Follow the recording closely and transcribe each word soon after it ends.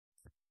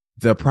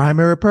The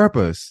primary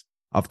purpose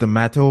of the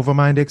Matter Over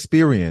Mind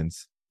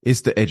experience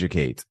is to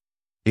educate.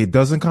 It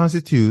doesn't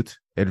constitute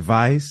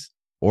advice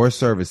or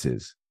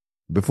services.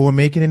 Before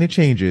making any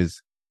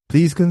changes,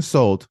 please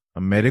consult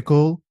a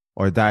medical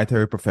or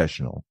dietary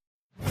professional.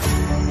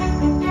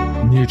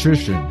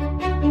 Nutrition,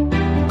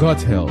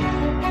 gut health,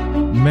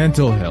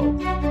 mental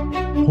health,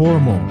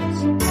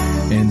 hormones,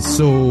 and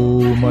so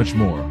much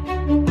more.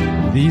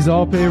 These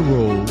all play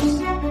roles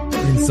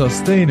in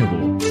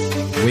sustainable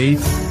weight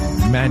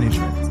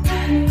management.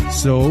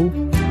 So,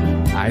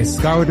 I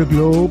scour the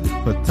globe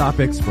for top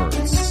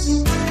experts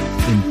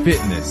in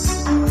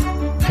fitness,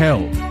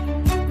 health,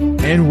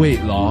 and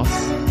weight loss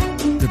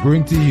to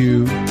bring to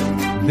you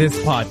this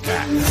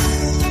podcast.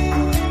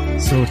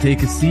 So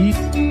take a seat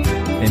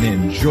and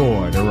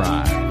enjoy the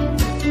ride.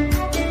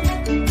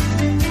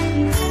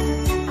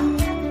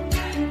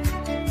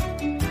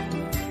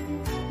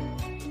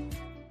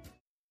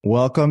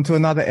 Welcome to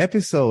another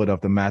episode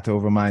of the Matter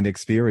Over Mind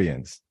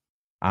experience.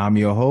 I'm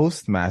your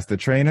host, master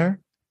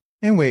trainer,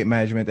 and weight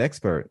management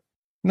expert,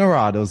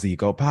 Narado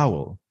Zico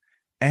Powell.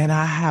 And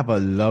I have a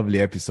lovely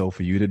episode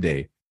for you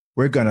today.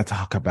 We're going to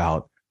talk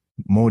about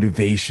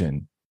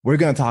motivation. We're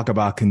going to talk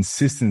about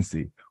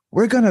consistency.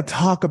 We're going to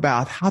talk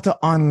about how to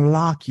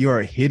unlock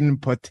your hidden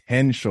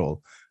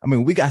potential. I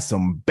mean, we got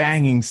some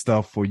banging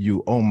stuff for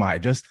you. Oh my,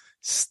 just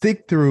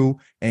stick through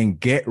and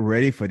get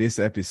ready for this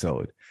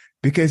episode.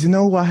 Because you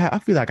know what? I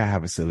feel like I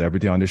have a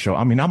celebrity on the show.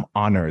 I mean, I'm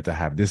honored to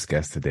have this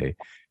guest today.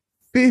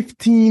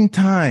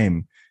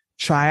 15-time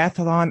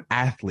triathlon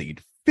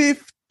athlete.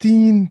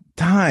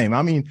 15-time.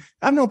 I mean,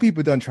 I know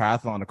people done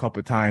triathlon a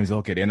couple of times.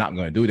 Okay, they're not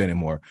going to do it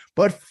anymore.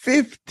 But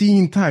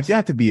 15 times, you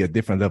have to be a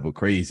different level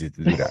crazy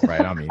to do that,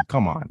 right? I mean,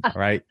 come on,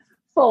 right?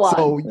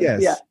 So,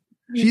 yes,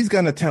 she's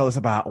going to tell us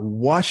about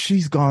what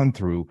she's gone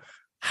through,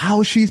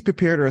 how she's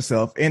prepared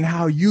herself, and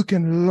how you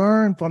can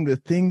learn from the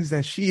things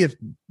that she has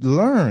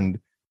learned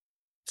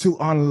to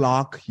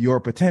unlock your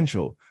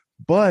potential.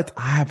 But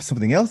I have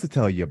something else to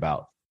tell you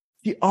about.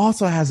 She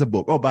also has a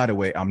book. Oh, by the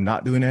way, I'm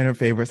not doing her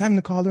favors. I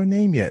haven't called her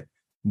name yet.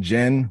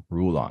 Jen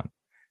Rulon.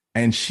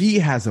 And she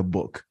has a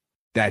book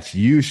that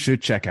you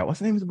should check out. What's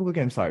the name of the book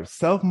again? I'm sorry.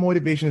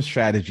 Self-Motivation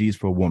Strategies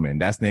for Women.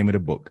 That's the name of the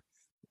book.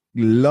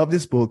 Love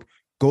this book.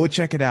 Go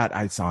check it out.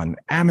 It's on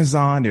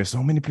Amazon. There's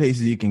so many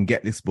places you can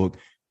get this book.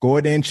 Go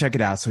ahead and check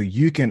it out so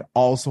you can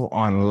also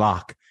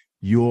unlock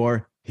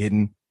your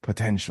hidden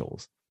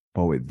potentials.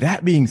 But with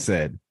that being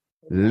said,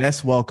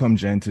 let's welcome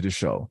Jen to the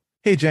show.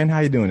 Hey, Jen, how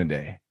you doing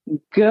today?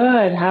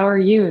 Good. How are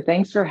you?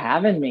 Thanks for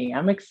having me.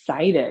 I'm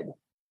excited.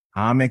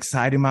 I'm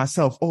excited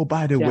myself. Oh,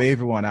 by the way,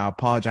 everyone, I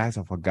apologize.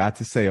 I forgot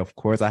to say, of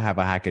course, I have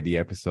a Hack at the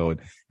episode.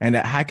 And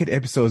that Hack at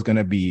episode is going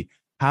to be,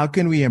 how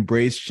can we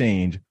embrace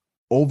change,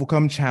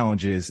 overcome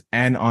challenges,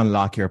 and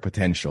unlock your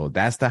potential?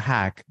 That's the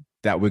hack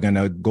that we're going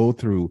to go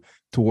through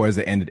towards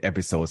the end of the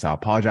episode. So I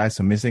apologize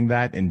for missing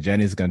that. And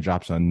Jen is going to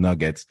drop some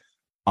nuggets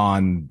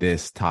on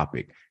this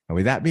topic. And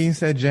with that being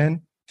said,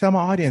 Jen, tell my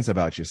audience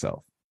about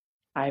yourself.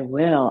 I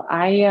will.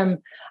 I am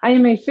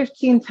a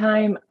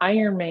 15-time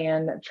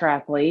Ironman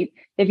triathlete.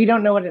 If you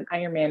don't know what an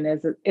Ironman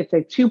is, it's a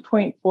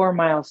 2.4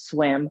 mile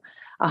swim,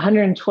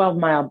 112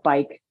 mile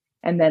bike,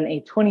 and then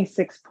a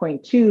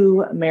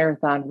 26.2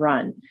 marathon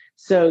run.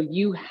 So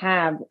you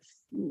have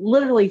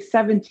literally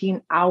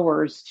 17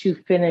 hours to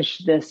finish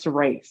this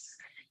race.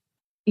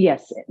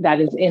 Yes, that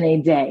is in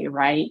a day,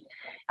 right?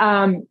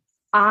 When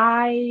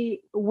I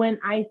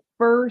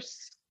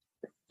first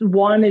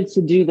wanted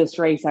to do this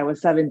race, I was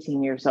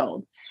 17 years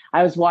old.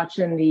 I was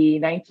watching the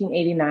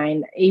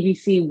 1989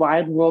 ABC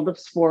Wide World of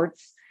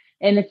Sports.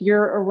 And if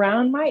you're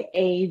around my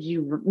age,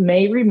 you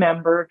may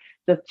remember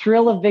the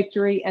thrill of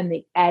victory and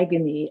the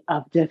agony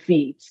of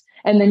defeat.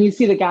 And then you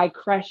see the guy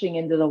crashing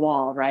into the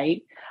wall,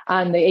 right?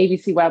 On the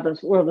ABC Wide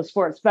World of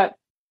Sports. But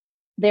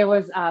there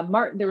was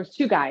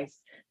two guys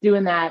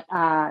doing that,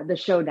 the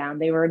showdown.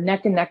 They were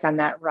neck and neck on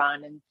that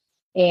run.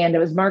 And it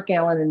was Mark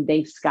Allen and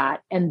Dave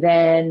Scott. And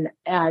then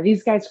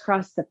these guys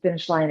crossed the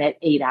finish line at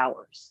 8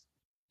 hours.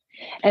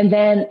 And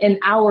then an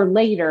hour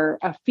later,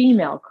 a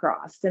female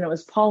crossed, and it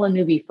was Paula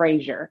Newby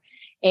Frazier.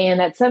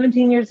 And at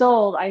 17 years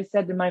old, I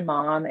said to my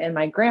mom and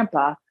my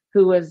grandpa,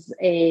 who was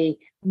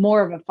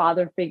more of a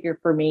father figure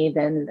for me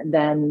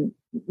than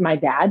my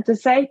dad, to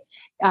say,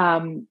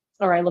 or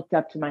I looked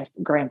up to my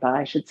grandpa,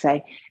 I should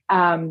say.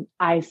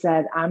 I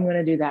said, I'm going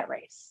to do that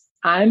race.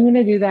 I'm going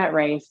to do that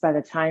race by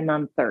the time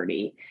I'm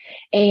 30.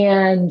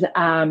 And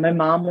my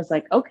mom was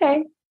like,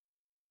 okay,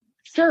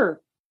 sure,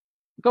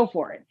 go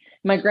for it.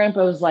 My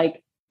grandpa was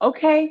like,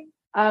 okay,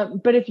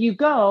 but if you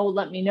go,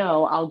 let me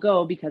know. I'll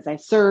go because I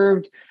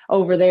served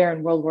over there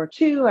in World War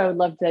II. I would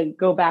love to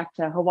go back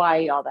to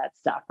Hawaii, all that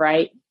stuff,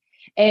 right?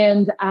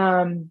 And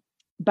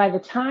by the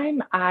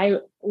time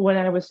when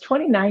I was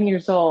 29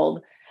 years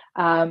old,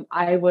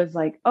 I was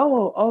like,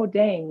 oh,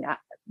 dang,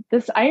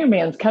 this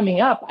Ironman's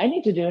coming up. I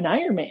need to do an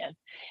Ironman.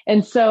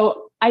 And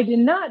so I did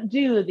not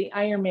do the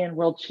Ironman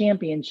World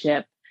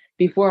Championship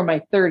before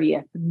my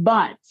 30th,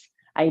 but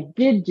I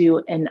did do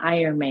an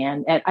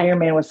Ironman at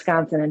Ironman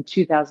Wisconsin in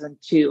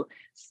 2002.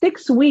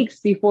 6 weeks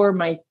before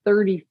my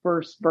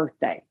 31st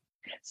birthday.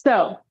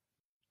 So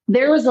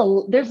there's a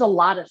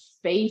lot of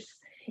space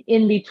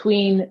in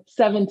between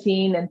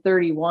 17 and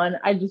 31.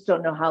 I just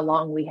don't know how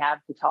long we have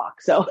to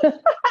talk. So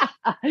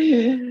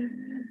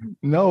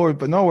No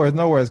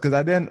worries. Because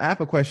I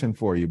have a question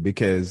for you,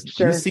 because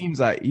sure.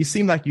 You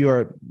seem like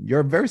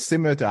you're very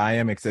similar to I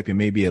am, except you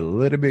may be a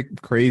little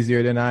bit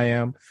crazier than I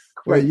am.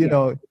 Where you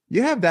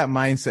have that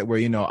mindset where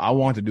I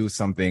want to do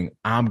something,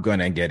 I'm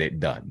gonna get it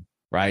done,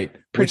 right?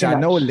 Which I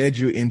know led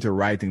you into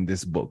writing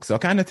this book. So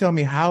kind of tell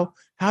me how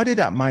did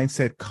that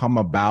mindset come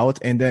about,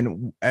 and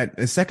then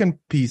the second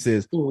piece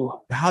is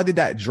how did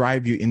that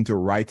drive you into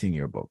writing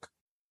your book?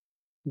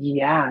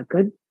 Yeah,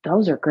 good.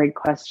 Those are great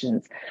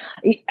questions.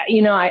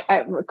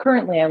 I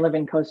currently I live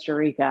in Costa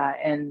Rica,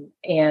 and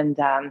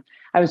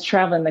I was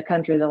traveling the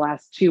country the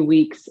last 2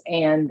 weeks,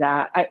 and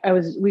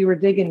we were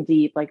digging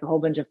deep, like a whole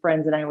bunch of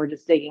friends and I were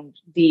just digging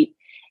deep.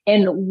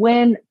 And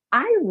when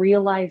I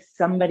realized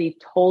somebody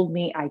told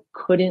me I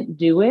couldn't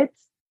do it,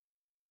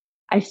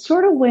 I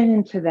sort of went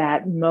into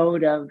that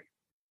mode of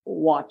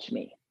watch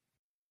me,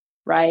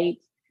 right?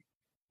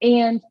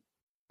 And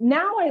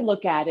now I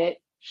look at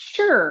it,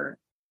 sure.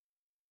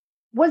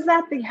 Was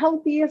that the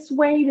healthiest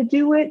way to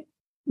do it?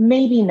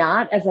 Maybe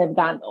not, as I've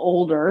gotten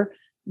older,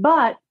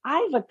 but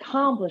I've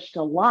accomplished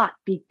a lot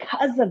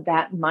because of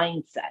that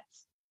mindset.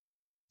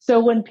 So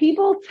when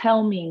people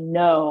tell me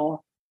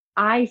no,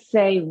 I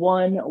say,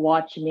 1,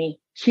 watch me.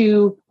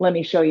 2, let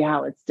me show you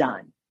how it's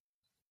done.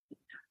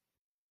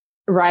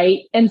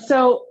 Right. And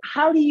so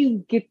how do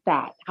you get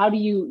that? How do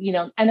you,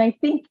 and I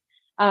think,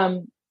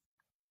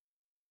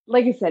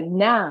 like I said,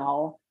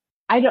 now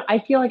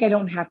I feel like I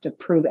don't have to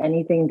prove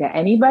anything to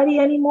anybody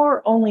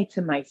anymore, only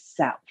to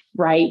myself.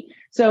 Right.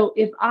 So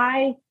if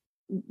I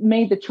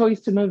made the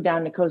choice to move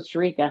down to Costa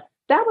Rica,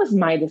 that was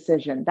my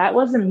decision. That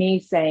wasn't me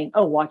saying,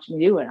 oh, watch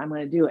me do it, I'm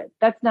going to do it.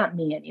 That's not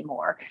me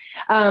anymore.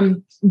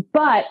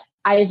 But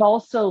I've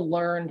also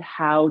learned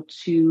how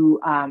to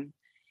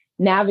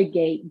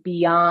navigate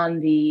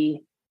beyond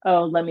the,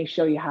 oh, let me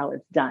show you how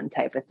it's done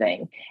type of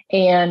thing.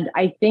 And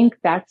I think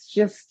that's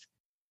just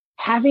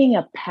having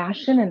a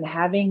passion and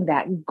having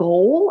that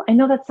goal. I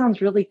know that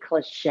sounds really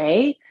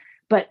cliche,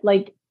 but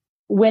like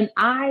when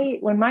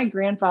my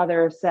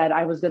grandfather said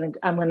I'm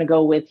going to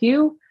go with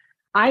you,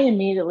 I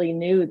immediately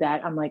knew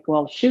that. I'm like,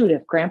 well, shoot,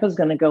 if grandpa's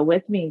going to go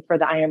with me for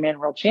the Ironman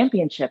World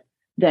Championship,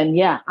 then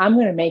yeah, I'm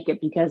going to make it,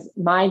 because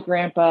my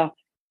grandpa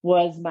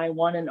was my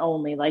one and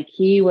only. Like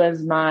he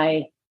was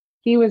my,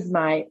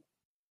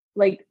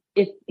 like,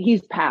 if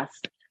he's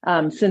passed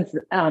since,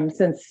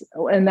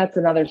 and that's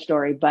another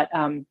story, but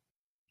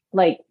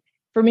like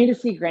for me to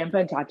see grandpa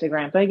and talk to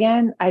grandpa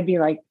again, I'd be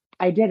like,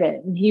 I did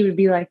it. And he would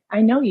be like,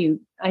 I know you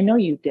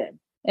did.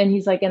 And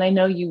he's like, and I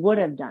know you would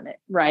have done it,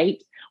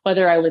 right?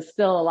 Whether I was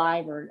still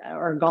alive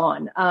or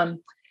gone.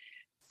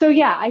 So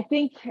yeah, I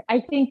think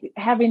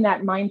having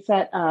that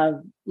mindset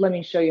of, let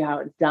me show you how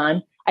it's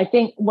done. I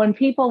think when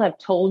people have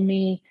told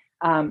me,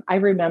 I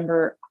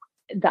remember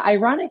the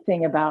ironic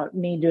thing about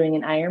me doing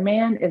an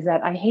Ironman is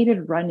that I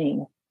hated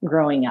running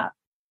growing up.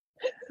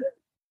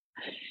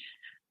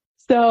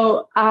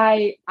 So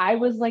I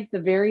was like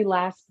the very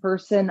last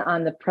person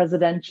on the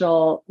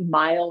presidential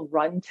mile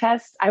run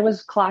test. I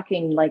was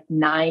clocking like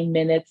 9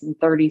 minutes and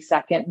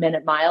 30-second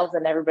minute miles,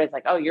 and everybody's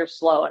like, oh, you're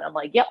slow. And I'm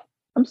like, yep,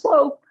 I'm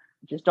slow.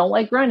 I just don't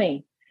like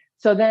running.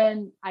 So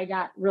then I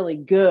got really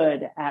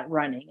good at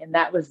running, and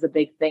that was the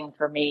big thing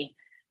for me.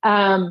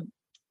 So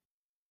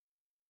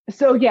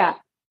yeah,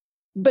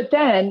 but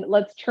then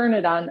let's turn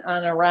it on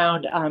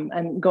around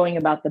and going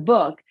about the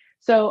book.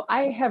 So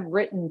I have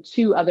written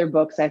 2 other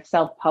books I've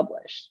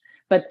self-published,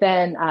 but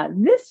then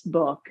this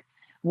book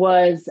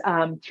was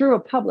through a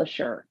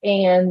publisher,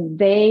 and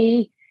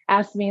they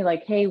asked me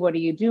like, hey, what are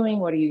you doing?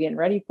 What are you getting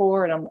ready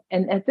for?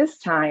 And at this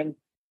time,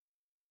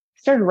 I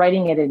started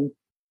writing it in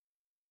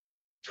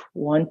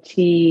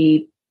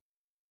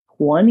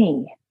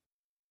 2020.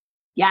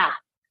 Yeah.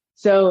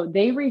 So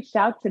they reached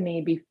out to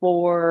me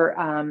before,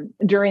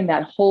 during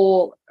the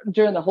whole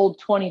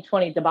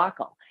 2020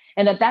 debacle.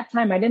 And at that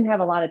time, I didn't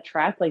have a lot of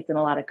triathletes and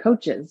a lot of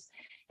coaches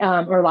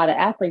or a lot of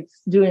athletes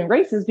doing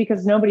races,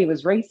 because nobody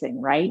was racing,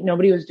 right?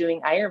 Nobody was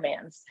doing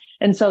Ironmans.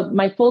 And so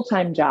my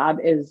full-time job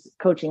is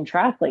coaching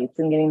triathletes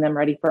and getting them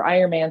ready for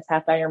Ironmans,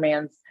 half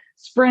Ironmans,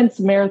 sprints,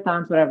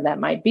 marathons, whatever that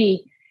might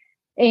be.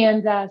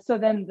 And so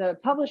then the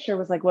publisher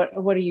was like, what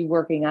are you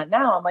working on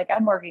now? I'm like,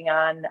 I'm working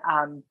on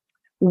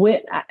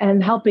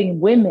and helping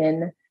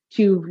women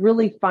to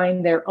really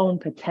find their own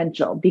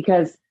potential,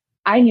 because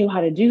I knew how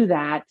to do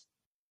that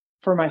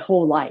for my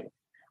whole life.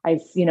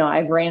 I've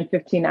ran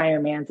 15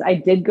 Ironmans. I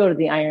did go to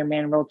the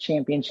Ironman World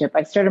Championship.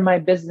 I started my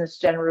business,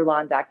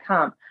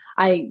 JenRulon.com.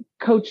 I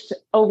coached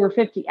over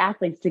 50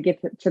 athletes to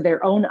get to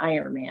their own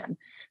Ironman.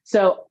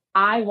 So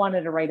I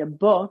wanted to write a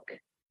book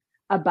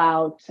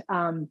about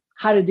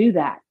how to do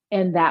that.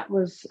 And that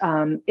was,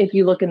 if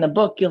you look in the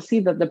book, you'll see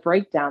that the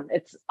breakdown,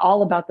 it's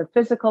all about the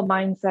physical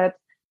mindset,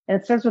 and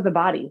it starts with the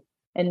body.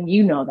 And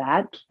you know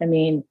that, and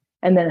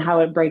then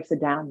how it breaks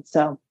it down.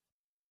 So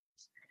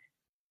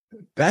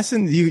That's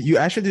in you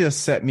actually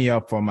just set me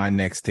up for my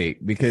next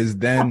take because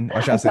then,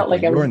 or should I I say felt for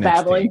like I was your next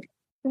babbling. take,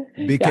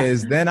 Yeah.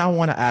 because then I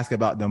want to ask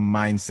about the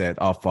mindset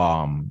of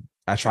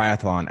a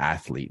triathlon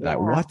athlete. Like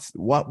Yeah.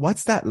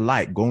 what's that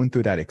like going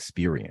through that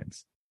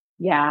experience?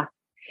 Yeah.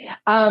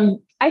 I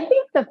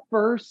think my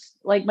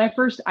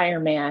first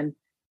Ironman,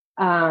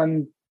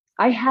 um,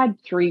 I had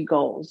three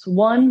goals.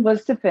 One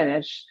was to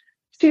finish.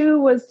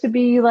 Two was to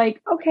be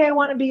like, okay, I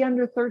want to be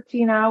under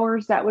 13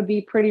 hours. That would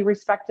be pretty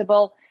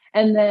respectable.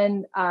 And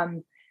then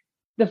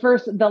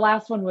the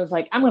last one was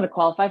like, I'm going to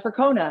qualify for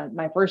Kona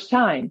my first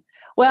time.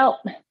 Well,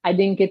 I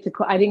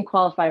didn't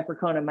qualify for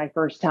Kona my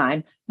first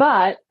time,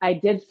 but I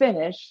did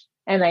finish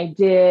and I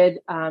did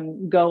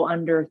go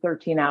under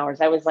 13 hours.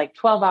 I was like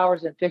 12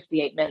 hours and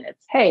 58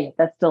 minutes. Hey,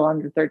 that's still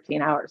under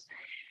 13 hours.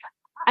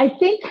 I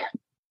think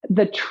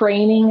the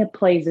training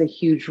plays a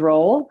huge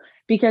role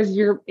because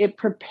it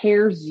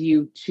prepares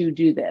you to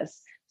do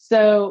this.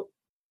 So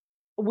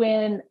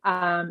when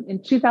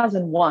in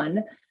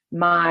 2001,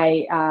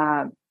 my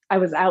I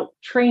was out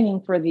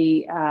training for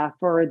the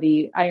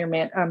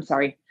Ironman. I'm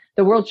sorry,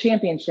 the World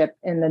Championship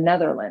in the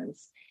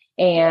Netherlands,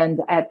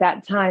 and at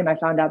that time, I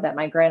found out that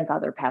my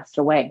grandfather passed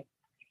away,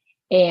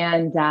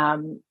 and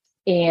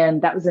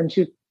that was in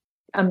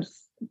um,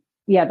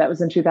 that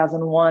was in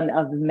 2001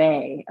 of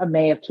May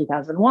of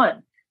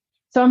 2001.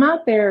 So I'm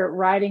out there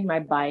riding my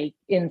bike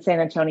in San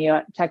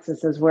Antonio,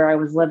 Texas, is where I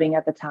was living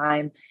at the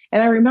time.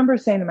 And I remember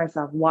saying to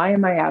myself, why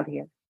am I out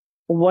here?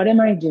 What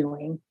am I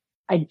doing?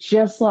 I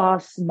just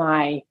lost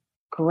my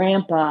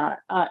grandpa,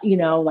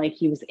 like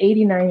he was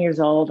 89 years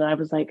old. And I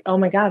was like, oh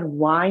my God,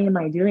 why am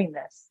I doing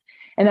this?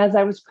 And as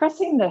I was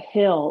pressing the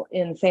hill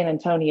in San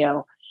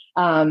Antonio,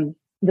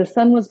 the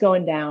sun was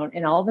going down,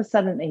 and all of a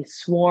sudden, a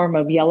swarm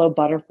of yellow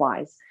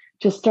butterflies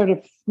just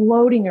started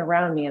floating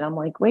around me. And I'm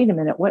like, wait a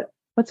minute,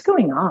 what's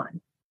going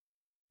on?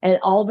 And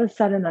all of a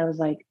sudden I was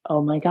like,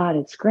 oh my God,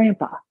 it's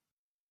grandpa.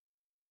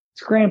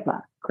 It's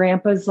grandpa.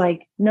 Grandpa's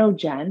like, no,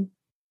 Jen,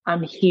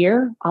 I'm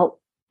here. I'll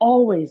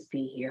always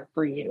be here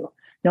for you,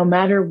 no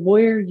matter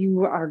where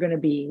you are going to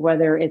be,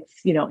 whether it's,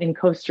 in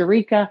Costa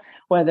Rica,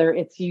 whether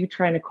it's you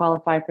trying to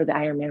qualify for the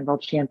Ironman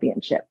World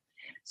Championship.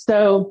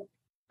 So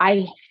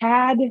I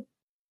had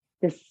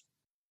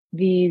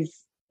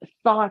these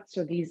thoughts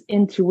or these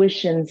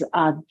intuitions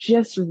of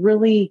just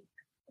really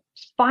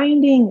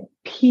finding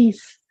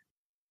peace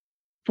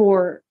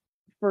for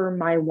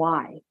my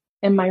why.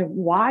 And my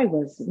why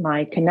was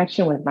my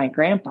connection with my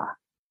grandpa.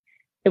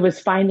 It was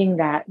finding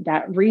that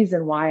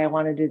reason why I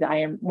wanted to do the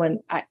I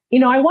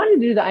wanted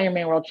to do the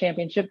Ironman World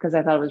Championship because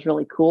I thought it was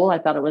really cool. I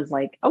thought it was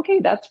like, okay,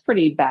 that's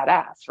pretty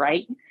badass,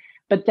 right?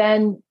 But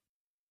then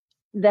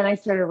I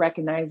started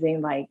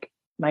recognizing like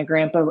my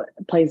grandpa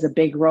plays a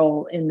big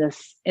role in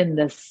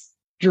this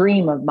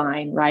dream of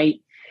mine,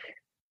 right?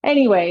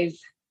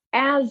 Anyways,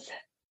 as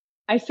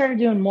I started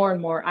doing more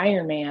and more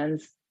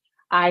Ironmans,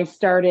 I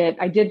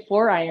did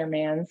 4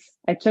 Ironmans.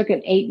 I took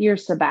an 8-year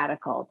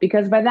sabbatical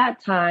because by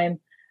that time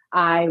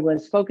I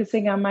was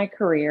focusing on my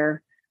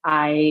career.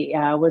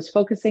 I was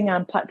focusing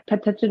on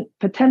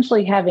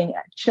potentially having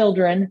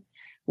children,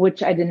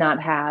 which I did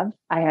not have.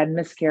 I had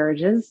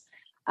miscarriages.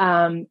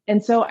 And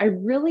so I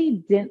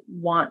really didn't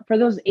want, for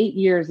those 8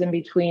 years in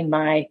between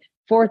my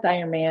 4th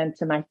Ironman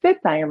to my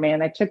 5th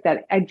Ironman,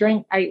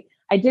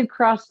 I did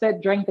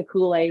CrossFit, drank the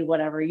Kool-Aid,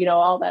 whatever,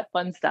 all that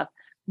fun stuff.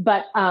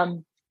 But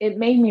it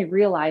made me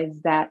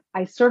realize that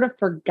I sort of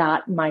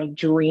forgot my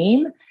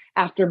dream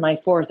after my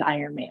 4th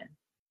Ironman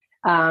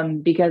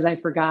because I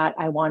forgot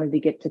I wanted to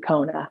get to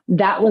Kona.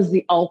 That was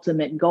the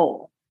ultimate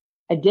goal.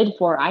 I did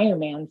 4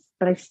 Ironmans,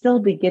 but I still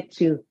did get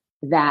to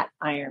that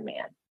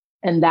Ironman.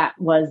 And that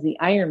was the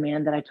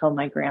Ironman that I told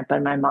my grandpa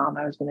and my mom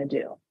I was going to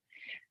do.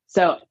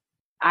 So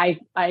I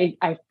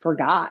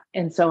forgot.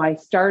 And so I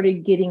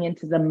started getting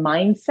into the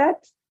mindset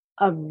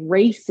of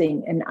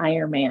racing an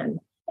Ironman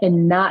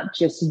and not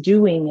just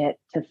doing it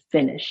to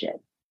finish it.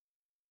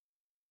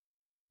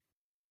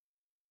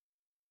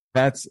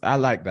 I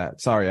like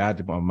that. Sorry, I had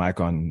to put my mic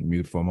on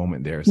mute for a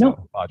moment there. So No,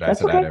 apologize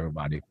that's for that, okay.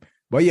 everybody.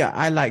 But yeah,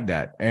 I like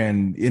that.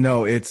 And,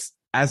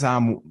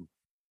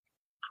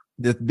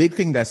 the big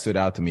thing that stood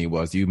out to me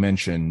was you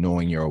mentioned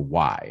knowing your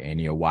why,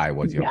 and your why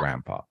was your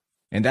grandpa.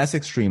 And that's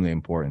extremely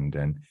important.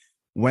 And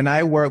when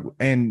I work,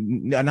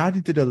 and not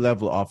to the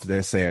level of,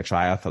 let's say, a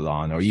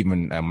triathlon or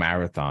even a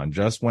marathon,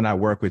 just when I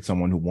work with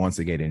someone who wants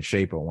to get in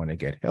shape or want to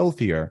get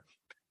healthier,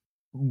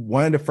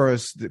 one of the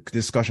first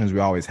discussions we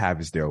always have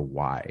is their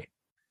why.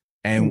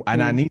 And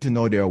I need to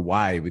know their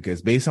why,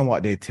 because based on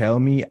what they tell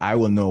me, I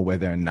will know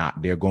whether or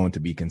not they're going to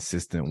be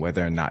consistent,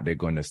 whether or not they're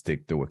going to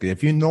stick to it.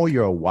 If you know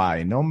your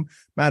why, no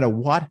matter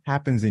what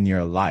happens in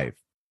your life,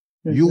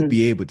 you'll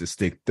be able to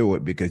stick through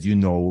it because you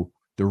know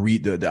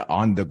the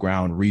on the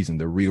ground reason,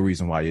 the real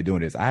reason why you're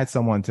doing this. I had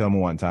someone tell me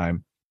one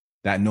time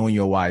that knowing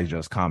your why is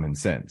just common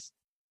sense.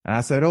 And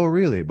I said, oh,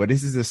 really? But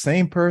this is the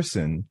same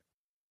person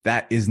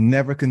that is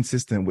never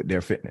consistent with their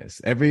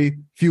fitness. Every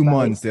few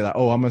months, they're like,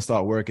 oh, I'm going to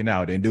start working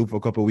out, and do it for a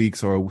couple of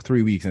weeks or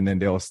 3 weeks, and then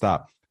they'll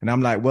stop. And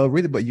I'm like, well,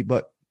 really,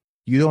 but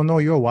you don't know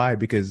your why,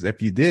 because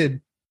if you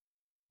did,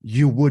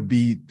 you would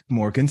be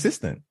more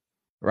consistent,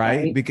 right?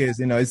 Right. Because,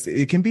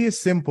 it can be as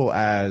simple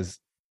as,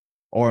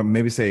 or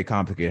maybe say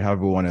complicated,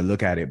 however we want to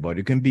look at it, but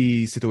it can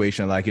be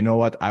situation like, you know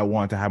what? I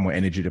want to have more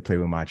energy to play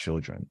with my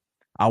children.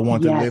 I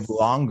want to live Yes.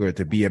 longer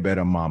to be a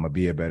better mom or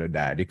be a better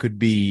dad. It could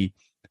be,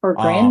 For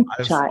I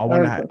grandchild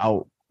want or to,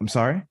 oh, I'm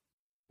sorry.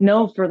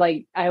 no, for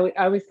like, I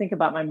always think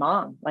about my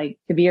mom, like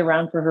to be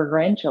around for her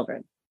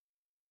grandchildren.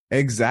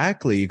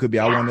 Exactly. It could be,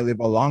 I Yeah. want to live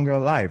a longer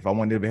life. I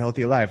want to live a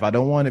healthier life. I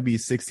don't want to be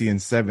 60 and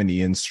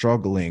 70 and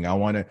struggling. I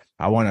want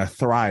to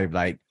thrive.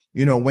 Like,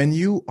 when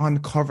you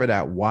uncover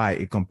that why,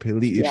 it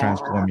completely Yeah.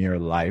 transforms your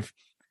life.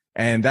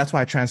 And that's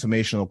why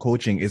transformational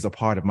coaching is a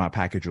part of my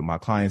package with my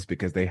clients,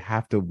 because they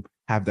have to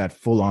have that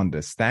full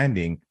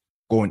understanding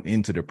going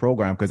into the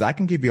program. Because I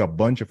can give you a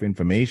bunch of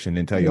information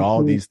and tell you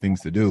all Mhm. these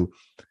things to do.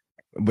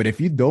 But if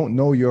you don't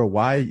know your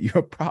why,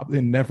 you're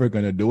probably never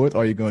going to do it,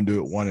 or you're going to do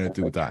it one or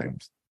two So true.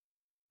 times.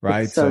 It's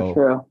Right. so So,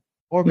 true.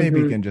 or maybe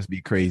you Hmm. can just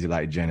be crazy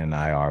like Jen and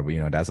I are,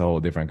 but that's a whole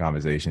different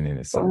conversation in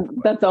itself.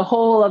 But That's a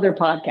whole other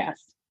podcast.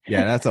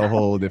 yeah, that's a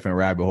whole different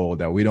rabbit hole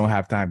that we don't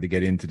have time to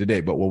get into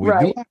today. But what we do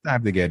Right. have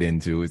time to get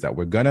into is that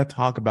we're going to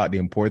talk about the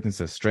importance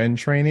of strength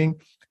training.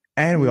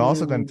 And we're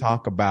also going to Mm.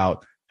 talk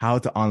about how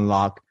to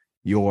unlock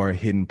your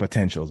hidden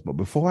potentials. But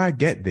before I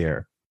get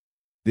there,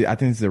 I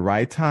think it's the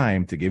right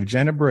time to give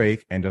Jen a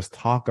break and just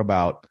talk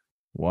about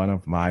one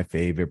of my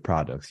favorite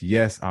products.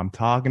 Yes, I'm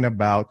talking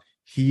about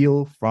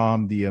Heal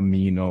from the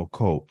Amino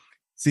Co.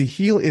 See,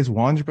 Heal is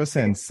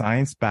 100%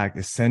 science-backed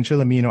essential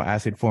amino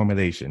acid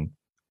formulation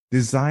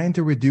designed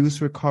to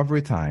reduce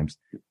recovery times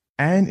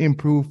and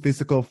improve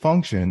physical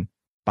function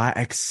by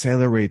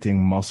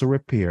accelerating muscle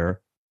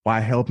repair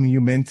while helping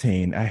you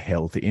maintain a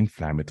healthy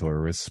inflammatory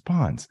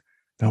response.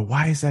 Now,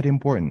 why is that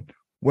important?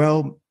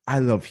 Well, I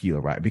love Heal,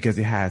 right? Because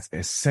it has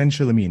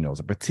essential aminos,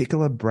 a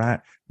particular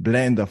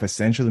blend of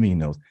essential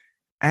aminos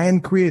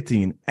and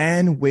creatine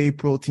and whey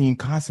protein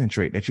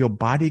concentrate that your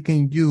body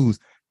can use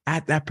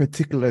at that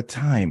particular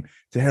time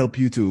to help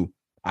you to,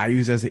 I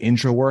use as an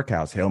intro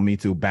workouts, help me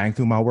to bang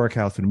through my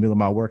workouts in the middle of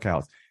my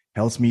workouts,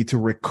 helps me to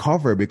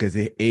recover because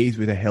it aids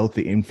with a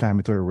healthy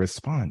inflammatory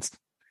response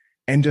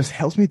and just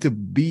helps me to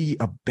be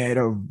a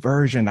better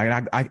version.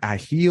 I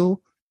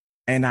heal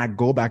and I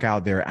go back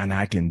out there and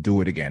I can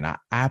do it again. I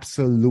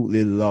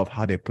absolutely love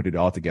how they put it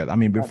all together. I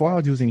mean, Love before I it.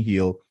 was using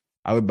Heal,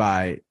 I would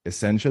buy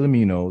essential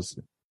aminos.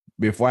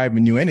 Before I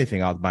even knew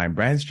anything, I was buying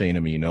branched chain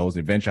aminos.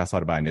 Eventually, I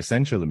started buying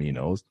essential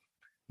aminos.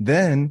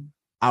 Then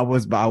I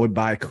would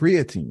buy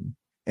creatine,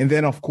 and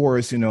then of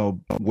course,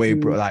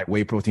 Mm.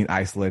 whey protein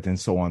isolate and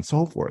so on and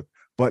so forth.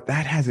 But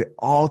that has it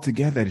all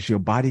together that your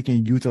body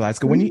can utilize.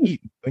 Because Mm.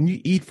 when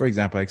you eat, for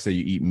example, like say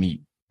you eat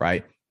meat,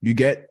 right? You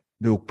get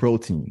the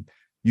protein,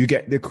 you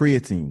get the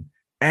creatine,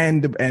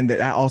 and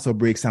that also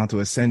breaks down to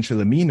essential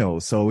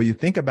aminos. So when you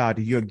think about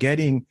it, you're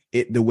getting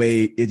it the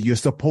way you're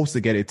supposed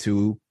to get it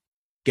to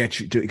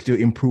get you to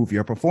improve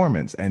your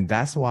performance. And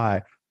that's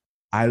why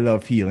I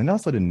love Heal. And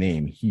also the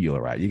name Heal,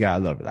 right? You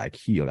gotta love it, like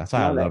Heal. That's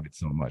why I Love it. love it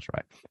so much,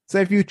 right? So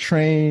if you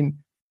train,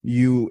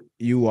 you're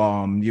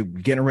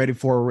getting ready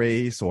for a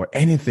race or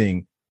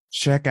anything,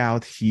 check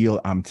out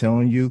Heal. I'm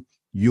telling you,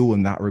 you will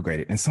not regret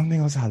it. And something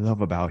else I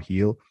love about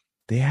Heal,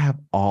 they have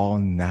all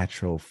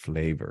natural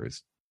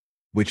flavors,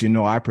 which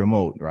I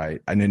promote,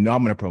 right? And then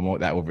I'm going to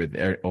promote that over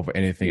there over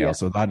anything Yeah. else.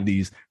 So a lot of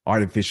these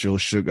artificial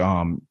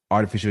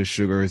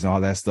sugars and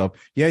all that stuff.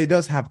 Yeah, it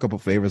does have a couple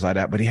flavors like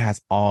that, but it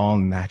has all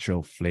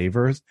natural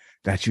flavors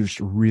that you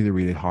really,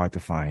 really hard to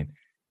find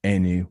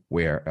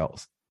anywhere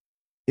else.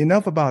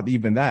 Enough about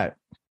even that.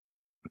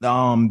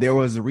 There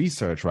was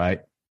research,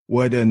 right,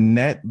 where the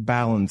net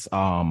balance,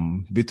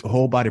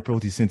 whole body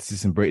protein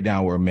synthesis and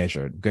breakdown were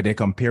measured. Because they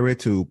compare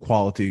it to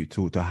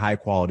high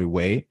quality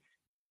whey,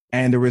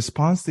 and the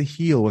response to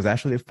Heal was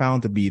actually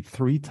found to be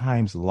 3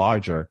 times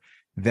larger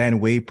than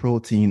whey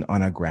protein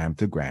on a gram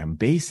to gram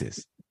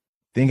basis.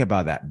 Think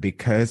about that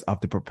because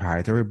of the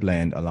proprietary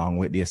blend along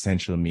with the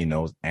essential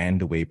aminos and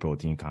the whey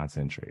protein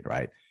concentrate,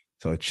 right?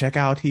 So check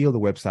out Heal. The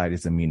website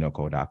is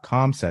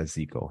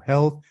aminoco.com/Zico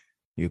Health.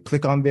 You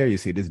click on there, you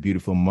see this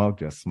beautiful mug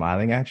just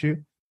smiling at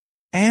you,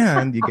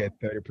 and you get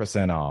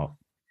 30% off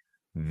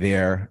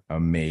their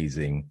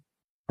amazing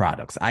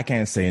products. I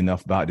can't say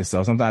enough about this.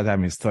 So sometimes I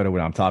haven't started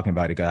when I'm talking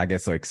about it because I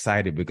get so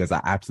excited because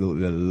I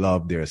absolutely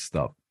love their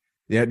stuff.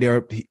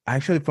 They're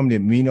actually from the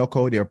amino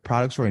code. Their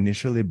products were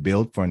initially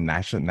built for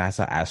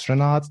NASA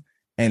astronauts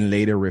and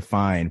later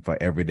refined for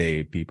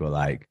everyday people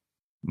like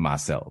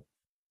myself.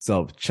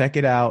 So check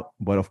it out.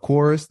 But of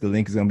course, the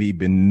link is going to be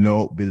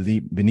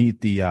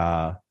beneath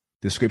the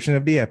description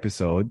of the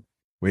episode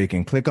where you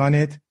can click on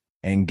it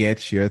and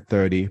get your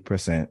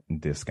 30%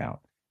 discount.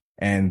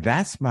 And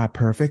that's my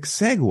perfect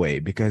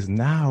segue because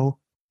now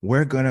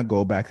we're going to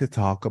go back to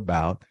talk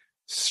about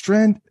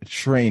strength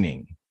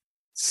training.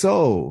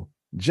 So,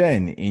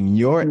 Jen, in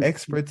your Mm.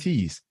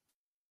 expertise,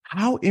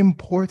 how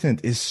important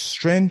is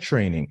strength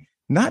training,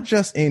 not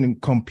just in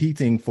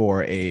competing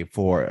for a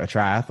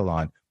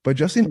triathlon, but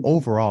just in Mhm.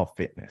 overall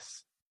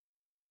fitness?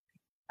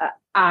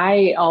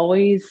 I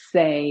always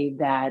say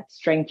that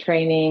strength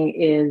training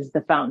is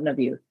the fountain of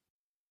youth.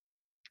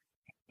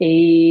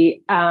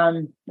 A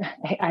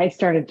I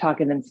started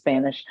talking in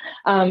Spanish.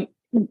 Um,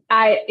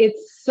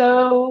 it's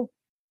so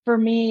for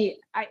me.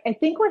 I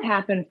think what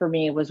happened for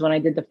me was when I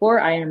did the 4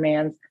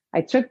 Ironmans.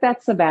 I took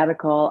that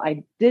sabbatical.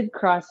 I did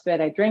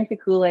CrossFit. I drank the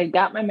Kool-Aid.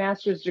 Got my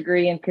master's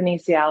degree in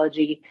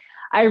kinesiology.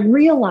 I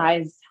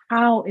realized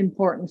how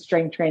important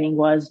strength training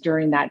was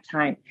during that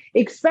time,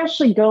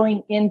 especially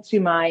going into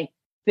my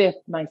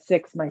fifth, my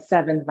sixth, my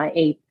seventh, my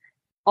eighth,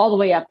 all the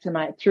way up to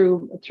my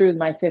through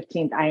my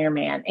 15th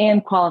Ironman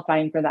and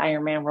qualifying for the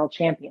Ironman World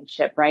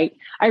Championship, right?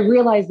 I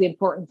realized the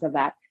importance of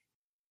that.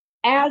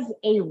 As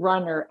a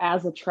runner,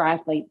 as a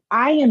triathlete,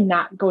 I am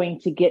not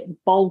going to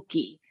get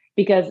bulky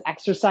because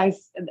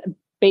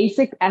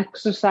basic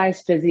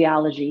exercise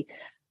physiology,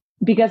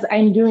 because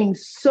I'm doing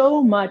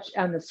so much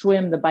on the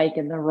swim, the bike,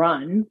 and the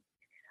run.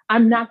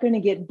 I'm not going to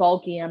get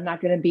bulky. I'm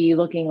not going to be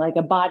looking like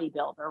a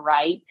bodybuilder,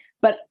 right?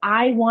 But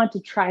I want to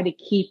try to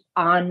keep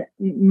on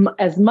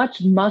as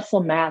much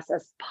muscle mass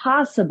as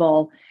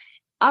possible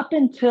up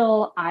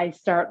until I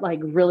start like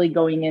really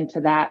going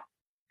into that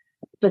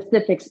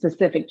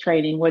specific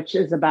training, which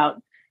is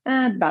about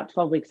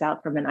 12 weeks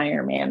out from an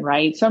Ironman,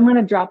 right? So I'm going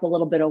to drop a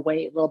little bit of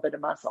weight, a little bit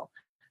of muscle.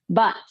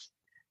 But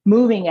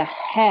moving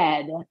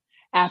ahead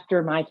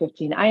after my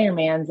 15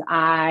 Ironmans,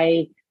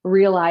 I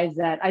realized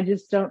that I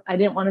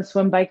didn't want to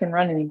swim, bike, and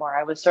run anymore.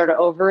 I was sort of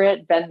over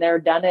it, been there,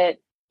 done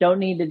it, don't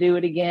need to do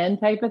it again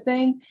type of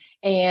thing.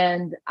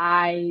 And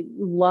I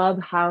love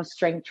how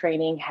strength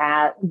training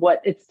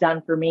what it's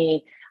done for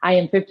me. I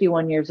am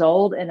 51 years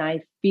old and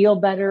I feel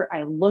better.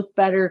 I look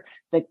better.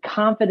 The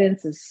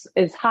confidence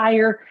is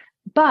higher.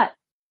 But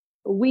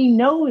we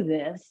know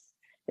this,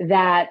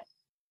 that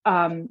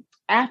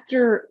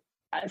after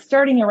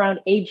starting around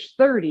age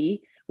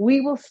 30,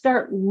 we will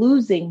start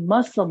losing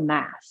muscle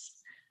mass.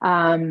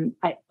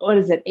 What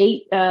is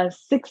it?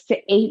 6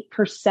 to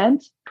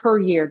 8% per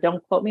year.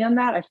 Don't quote me on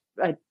that.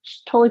 I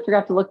totally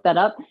forgot to look that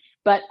up,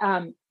 but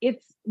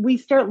we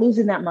start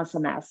losing that muscle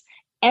mass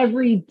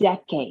every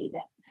decade.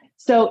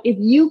 So if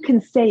you can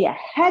stay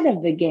ahead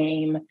of the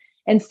game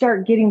and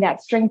start getting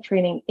that strength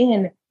training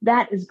in,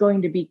 that is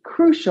going to be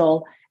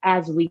crucial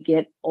as we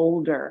get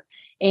older.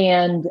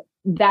 And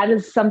that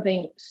is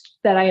something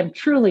that I am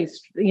truly,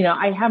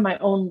 I have my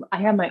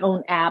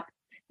own app.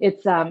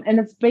 It's and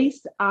it's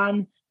based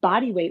on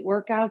body weight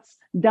workouts,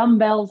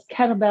 dumbbells,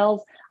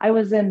 kettlebells. I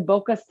was in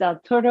Bocas del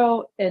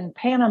Toro in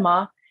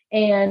Panama,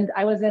 and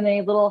I was in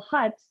a little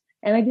hut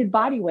and I did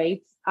body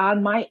weights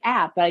on my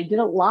app. I did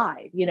it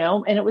live,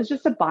 and it was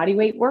just a body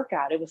weight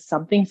workout. It was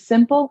something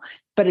simple,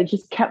 but it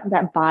just kept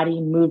that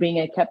body moving.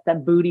 It kept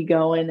that booty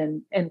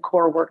going and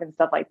core work and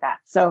stuff like that.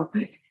 So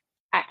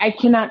I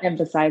cannot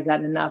emphasize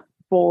that enough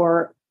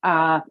for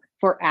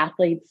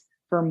athletes,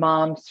 for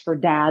moms, for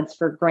dads,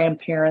 for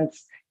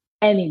grandparents,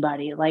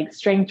 anybody. Like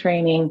strength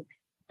training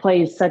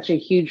plays such a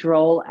huge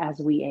role as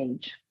we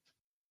age.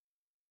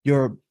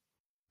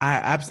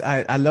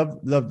 I love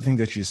the thing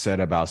that you said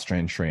about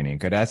strength training,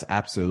 because that's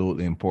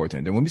absolutely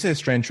important. And when we say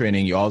strength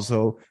training,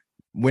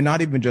 we're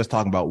not even just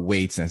talking about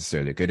weights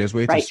necessarily, because there's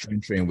ways to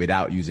strength train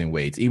without using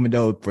weights, even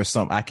though for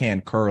some, I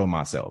can't curl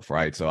myself,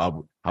 right?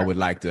 So I would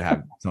like to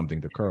have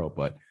something to curl,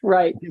 but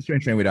you can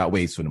strength train without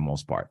weights for the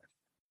most part.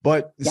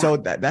 But so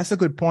that's a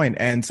good point.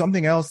 And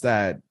something else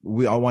that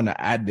I want to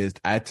add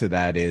to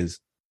that is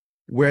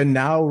we're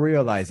now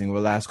realizing over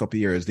the last couple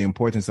of years the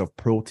importance of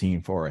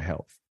protein for our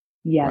health.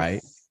 Yes.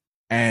 Right.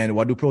 And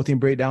what do protein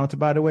break down to,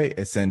 by the way?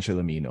 Essential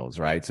aminos,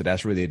 right? So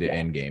that's really the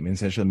end game,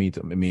 essential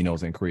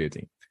aminos and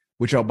creatine,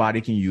 which our body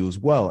can use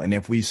well. And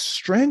if we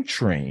strength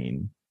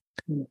train,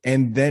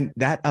 and then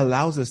that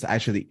allows us to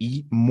actually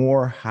eat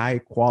more high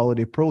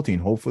quality protein.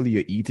 Hopefully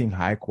you're eating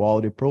high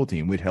quality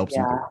protein, which helps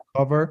you to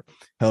recover,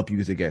 help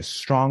you to get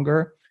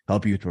stronger,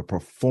 help you to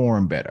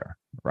perform better,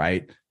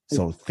 right?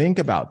 So think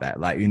about that.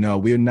 Like,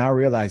 we're now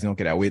realizing,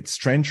 okay, that with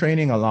strength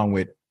training along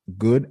with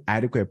good,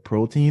 adequate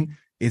protein,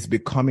 it's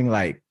becoming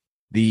like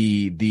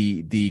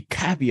the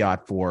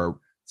caveat for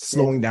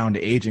slowing down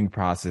the aging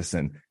process.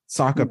 And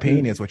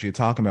sarcopenia is what you're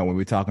talking about when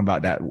we're talking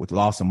about that with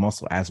loss of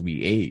muscle as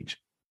we age,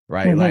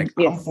 right? Like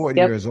I'm 40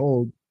 years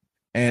old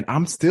and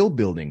I'm still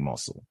building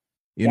muscle.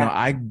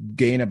 I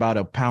gain about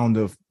a pound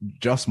of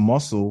just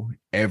muscle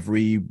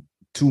every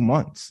 2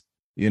 months,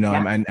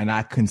 and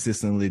I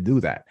consistently do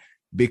that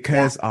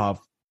because of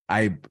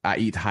I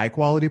eat high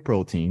quality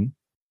protein,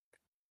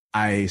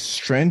 I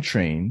strength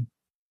train,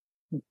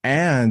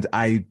 and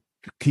I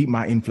keep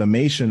my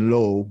inflammation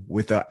low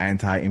with an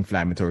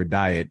anti-inflammatory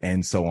diet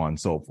and so on and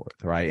so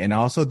forth, right? And I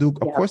also do,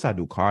 of course, I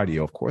do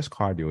cardio. Of course,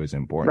 cardio is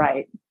important.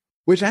 Right.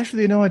 Which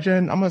actually,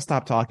 Jen, I'm going to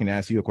stop talking and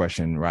ask you a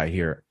question right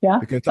here. Yeah.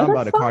 Because talking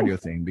about the cardio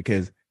thing,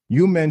 because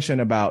you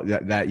mentioned about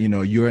that,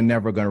 you're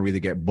never going to really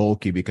get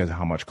bulky because of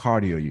how much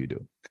cardio you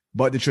do.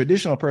 But the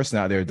traditional person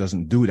out there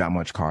doesn't do that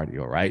much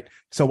cardio, right?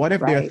 So what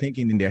if they're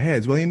thinking in their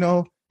heads,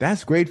 well,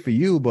 that's great for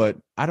you, but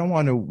I don't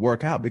want to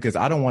work out because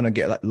I don't want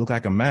to look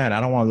like a man. I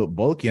don't want to look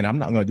bulky, and I'm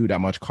not going to do that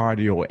much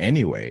cardio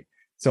anyway.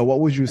 So what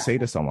would you say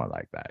to someone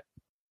like that?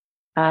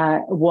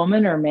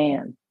 Woman or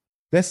man?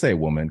 Let's say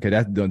woman, because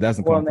that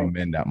doesn't come from Woman.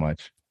 men that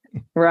much.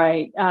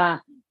 Right.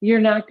 You're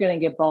not going to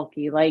get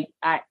bulky.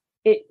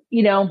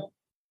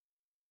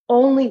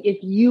 Only if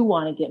you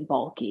want to get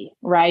bulky,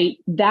 right?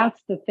 That's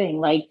the thing.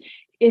 Like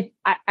if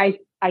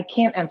I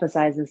can't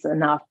emphasize this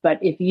enough, but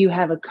if you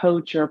have a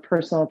coach or a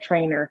personal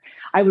trainer,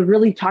 I would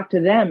really talk to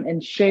them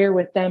and share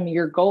with them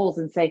your goals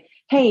and say,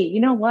 hey,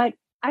 you know what?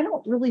 I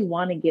don't really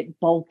want to get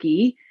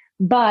bulky,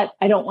 but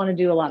I don't want to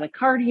do a lot of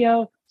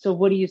cardio. So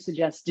what do you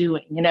suggest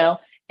doing?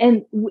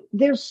 And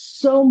there's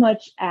so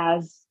much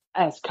as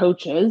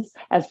coaches,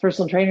 as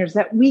personal trainers,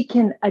 that we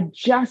can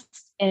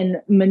adjust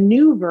and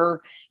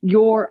maneuver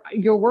your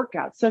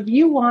workout. So if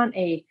you want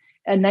a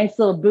nice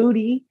little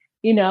booty,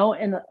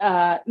 and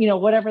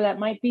whatever that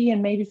might be,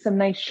 and maybe some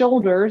nice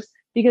shoulders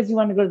because you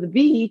want to go to the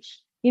beach,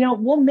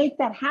 we'll make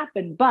that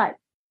happen. But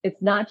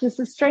it's not just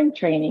a strength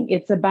training.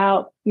 It's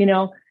about,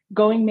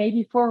 going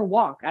maybe for a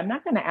walk. I'm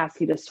not going to ask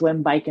you to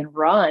swim, bike, and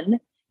run,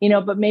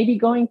 but maybe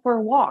going for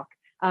a walk.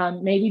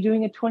 Maybe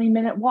doing a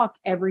 20-minute walk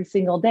every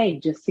single day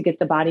just to get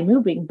the body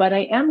moving. But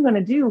I am going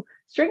to do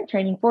strength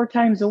training 4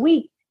 times a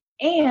week.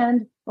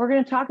 And we're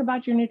going to talk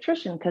about your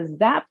nutrition because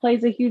that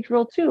plays a huge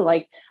role too.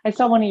 Like I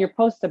saw one of your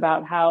posts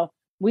about how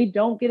we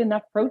don't get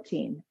enough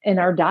protein in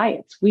our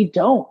diets. We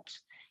don't,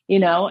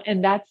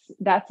 and that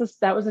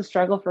was a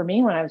struggle for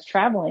me when I was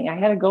traveling. I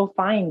had to go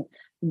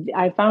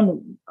I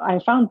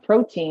found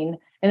protein,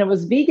 and it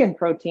was vegan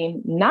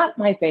protein, not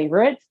my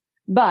favorite,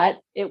 but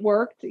it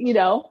worked,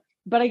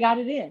 but I got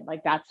it in.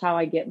 Like that's how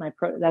I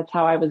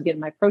was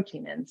getting my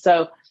protein in.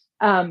 So,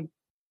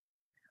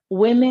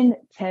 women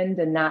tend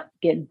to not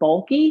get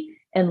bulky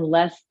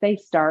unless they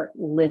start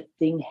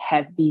lifting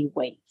heavy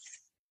weights.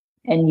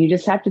 And you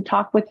just have to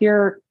talk with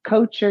your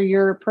coach or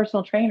your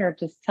personal trainer.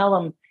 Just tell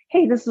them,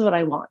 hey, this is what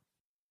I want.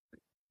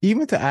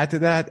 Even to add to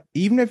that,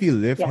 even if you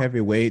lift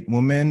heavy weight,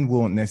 women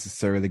won't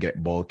necessarily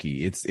get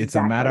bulky. It's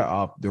a matter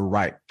of the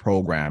right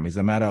program. It's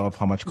a matter of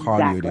how much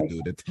cardio you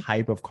do, the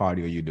type of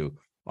cardio you do.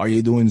 Are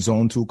you doing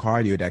zone 2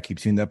 cardio that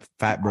keeps you in the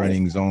fat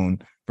burning zone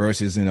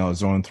versus,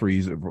 zone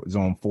 3,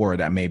 zone 4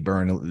 that may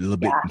burn a little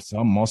bit,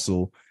 some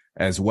muscle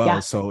as well. Yeah.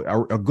 So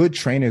a good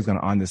trainer is going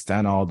to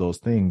understand all those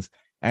things.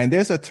 And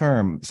there's a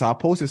term. So I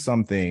posted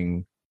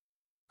something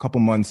a couple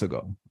months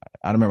ago.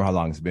 I don't remember how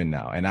long it's been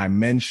now. And I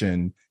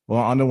mentioned,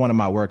 under one of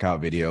my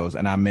workout videos,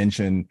 and I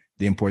mentioned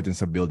the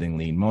importance of building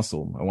lean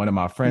muscle. And one of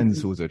my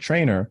friends who's a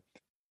trainer,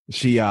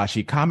 she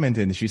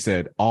commented and she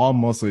said, all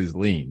muscle is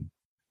lean.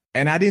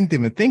 And I didn't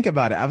even think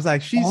about it. I was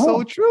like, she's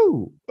so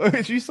true.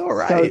 She's so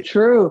right. So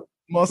true.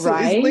 Muscle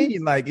is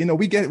lean. Like,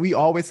 we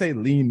always say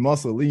lean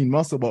muscle,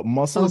 but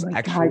muscle is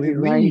actually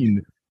lean.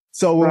 Right.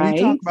 So when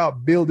we talk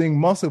about building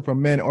muscle for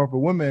men or for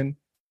women,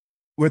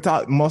 we're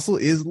talking muscle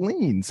is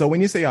lean. So when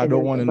you say I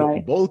don't want to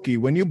look bulky,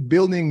 when you're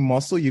building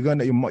muscle, you're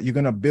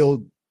gonna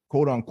build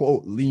quote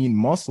unquote lean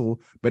muscle,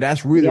 but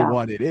that's really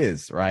what it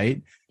is,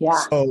 right? Yeah.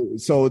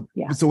 So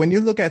when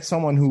you look at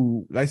someone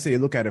who, let's say, you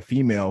look at a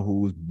female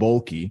who's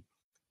bulky,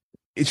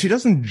 she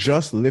doesn't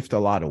just lift a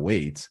lot of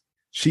weights.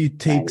 She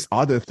takes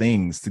other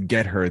things to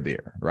get her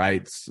there,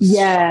 right?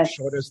 Yes.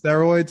 Shorter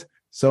steroids.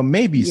 So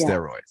maybe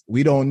steroids.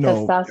 We don't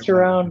know.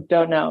 Testosterone,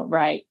 don't know.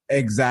 Right.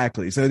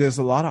 Exactly. So there's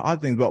a lot of other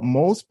things, but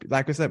most,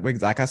 like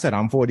I said,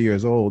 I'm 40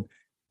 years old.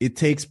 It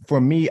takes, for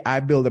me,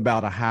 I build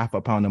about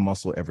 0.5 pound of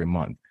muscle every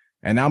month.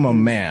 And I'm a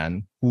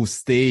man who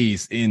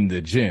stays in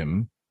the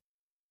gym.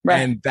 Right.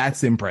 And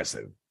that's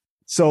impressive.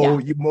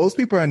 So most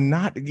people you're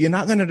not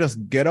going to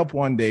just get up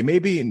one day,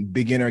 maybe in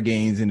beginner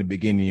gains in the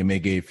beginning, you may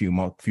gain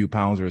a few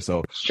pounds or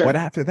so. Sure. But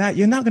after that,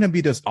 you're not going to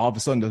be just all of a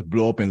sudden just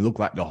blow up and look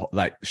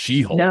like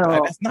She-Hulk. No,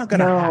 that's not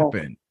going to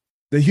happen.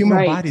 The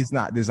human body is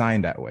not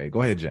designed that way.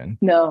 Go ahead, Jen.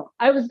 No,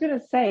 I was going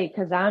to say,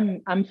 cause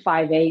I'm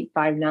 5'8",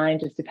 5'9",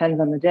 just depends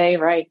on the day.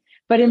 Right.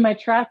 But in my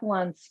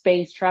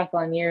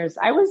triathlon years,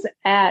 I was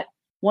at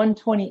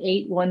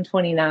 128,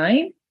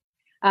 129.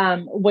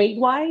 Weight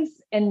wise.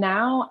 And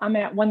now I'm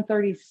at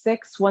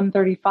 136,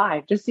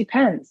 135, just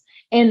depends.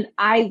 And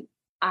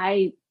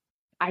to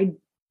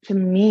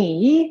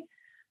me,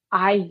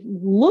 I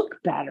look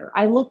better.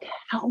 I look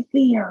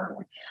healthier.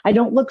 I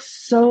don't look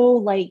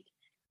so I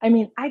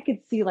could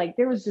see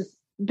there was just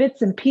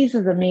bits and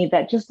pieces of me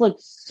that just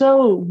looked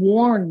so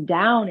worn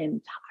down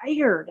and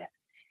tired.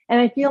 And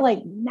I feel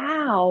like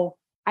now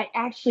I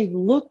actually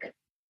look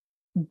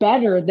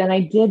better than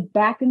I did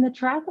back in the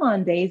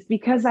triathlon days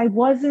because I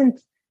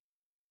wasn't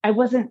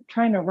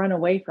trying to run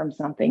away from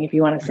something, if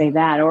you want to say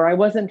that, or I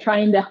wasn't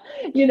trying to,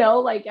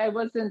 I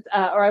wasn't,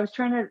 or I was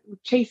trying to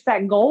chase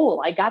that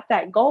goal. I got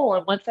that goal.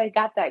 And once I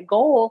got that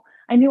goal,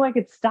 I knew I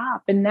could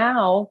stop. And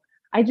now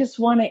I just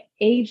want to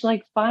age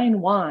like fine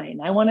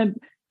wine. I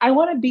want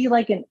to be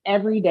like an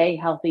everyday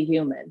healthy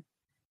human.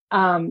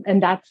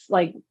 And that's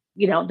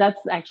that's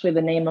actually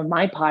the name of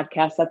my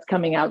podcast that's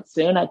coming out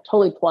soon. I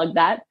totally plugged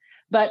that.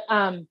 But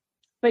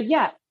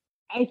yeah,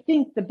 I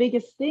think the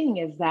biggest thing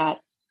is that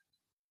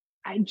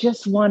I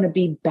just want to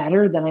be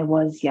better than I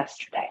was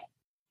yesterday.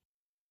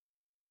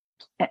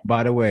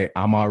 By the way,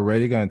 I'm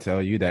already going to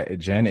tell you that,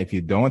 Jen, if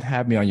you don't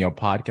have me on your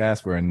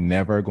podcast, we're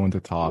never going to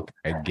talk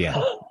again.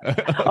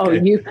 Oh,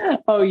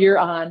 Okay. you're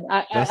on.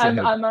 Just a head.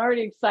 I'm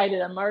already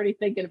excited. I'm already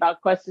thinking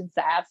about questions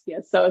to ask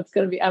you. So it's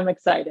going to be, I'm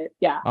excited.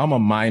 Yeah. I'm a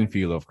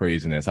minefield of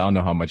craziness. I don't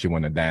know how much you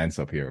want to dance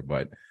up here,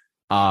 but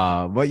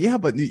yeah,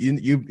 but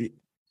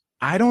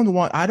I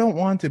don't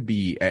want to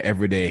be an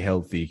everyday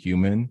healthy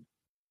human.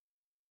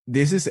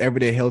 This is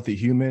everyday healthy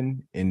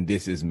human, and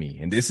this is me,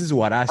 and this is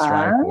what I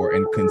strive for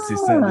and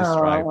consistently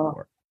strive Oh,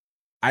 for.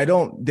 I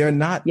don't. They're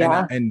not,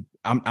 yeah. and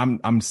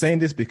I'm saying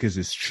this because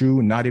it's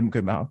true. Not even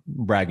because I'm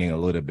bragging a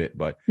little bit,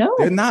 but there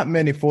are No. not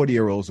many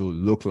 40-year-olds who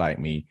look like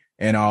me,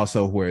 and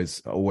also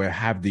where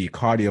have the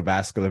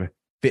cardiovascular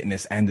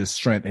fitness and the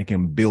strength and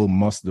can build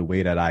muscle the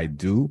way that I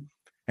do.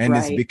 And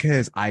it's Right.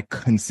 because I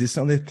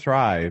consistently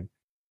thrive,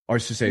 or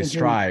should say Hmm.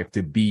 strive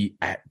to be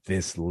at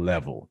this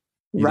level.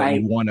 You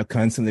Right. want to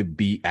constantly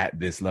be at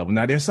this level.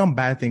 Now, there's some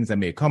bad things that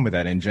may come with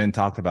that. And Jen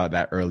talked about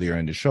that earlier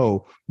in the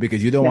show,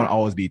 because you don't want Yeah. to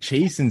always be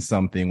chasing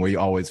something where you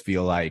always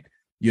feel like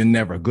you're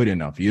never good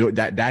enough.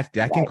 That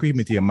can Right. creep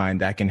into your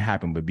mind. That can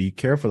happen, but be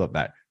careful of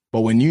that.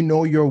 But when you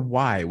know your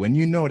why, when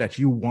you know that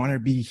you want to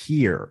be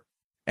here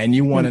and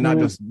you want to not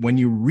Hmm. just, when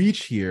you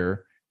reach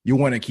here, you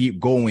want to keep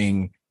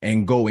going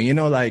and going,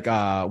 like,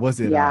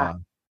 was it, Yeah.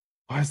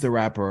 what's the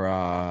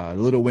rapper,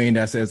 Lil Wayne,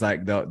 that says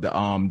like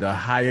the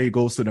higher it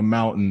goes to the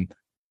mountain,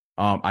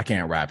 I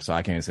can't rap, so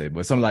I can't say,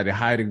 but something like the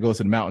higher it goes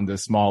to the mountain, the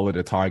smaller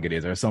the target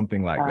is, or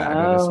something like that,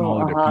 or the Oh,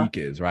 smaller the uh-huh. peak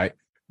is, right?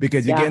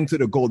 Because you get Yeah. into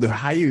the goal, the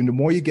higher, the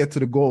more you get to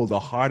the goal, the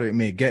harder it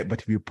may get.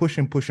 But if you push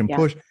and push and Yeah.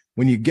 push,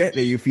 when you get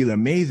there, you feel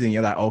amazing.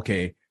 You're like,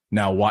 okay,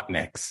 now what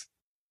next,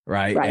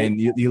 right? Right. And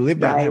you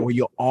live that life Right. where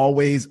you're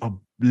always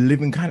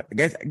living kind of, I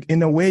guess,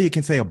 in a way, you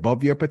can say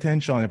above your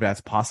potential, and if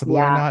that's possible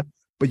or Yeah. not.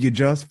 But you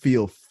just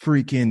feel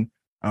freaking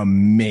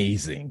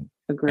amazing,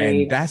 and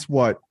Agreed. that's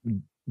what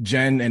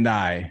Jen and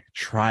I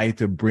try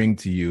to bring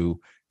to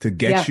you, to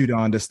get Yeah. you to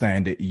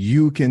understand that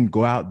you can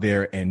go out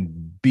there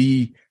and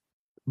be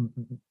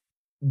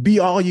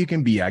all you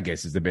can be, I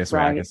guess is the best way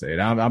I can Right. say it.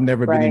 I've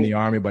never been in Right. the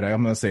army, but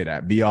I'm going to say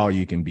that. Be all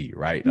you can be,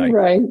 right? Like,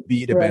 Right.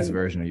 be the best Right.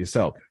 version of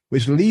yourself,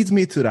 which leads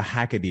me to the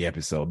hack of the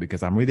episode,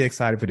 because I'm really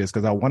excited for this,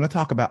 because I want to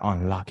talk about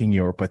unlocking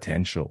your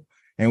potential.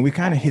 And we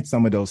kind of Okay. hit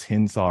some of those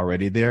hints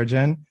already there,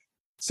 Jen.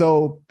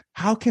 So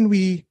how can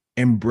we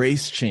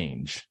embrace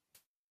change,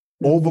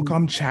 Mm.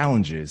 overcome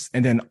challenges,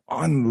 and then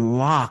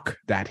unlock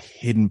that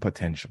hidden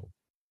potential?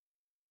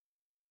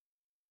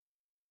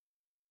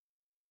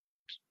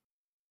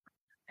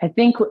 I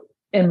think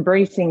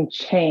embracing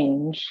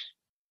change.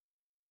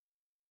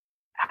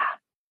 Ah,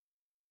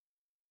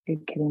 are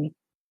you kidding me?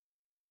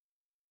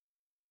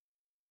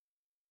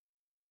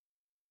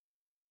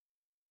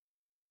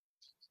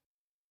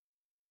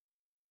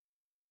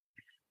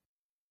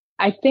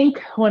 I think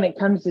when it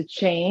comes to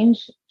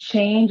change,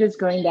 change is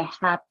going to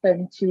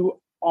happen to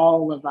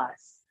all of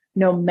us,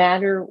 no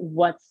matter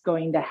what's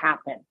going to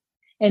happen.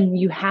 And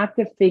you have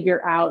to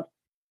figure out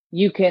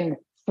you can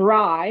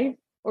thrive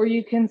or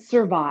you can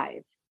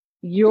survive.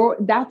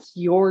 That's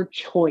your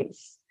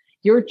choice.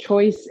 Your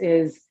choice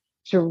is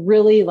to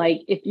really,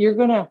 like, if you're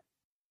gonna,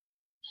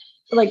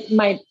 like,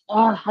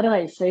 how do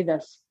I say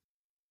this?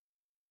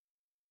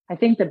 I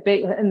think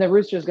and the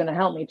rooster is going to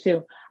help me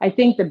too. I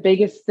think the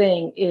biggest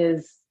thing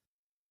is,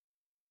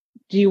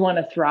 do you want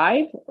to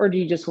thrive or do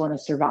you just want to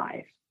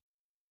survive?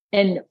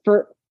 And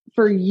for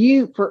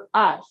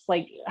us,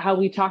 like how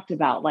we talked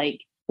about,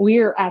 like,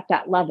 we're at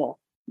that level.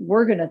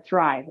 We're going to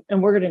thrive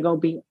and we're going to go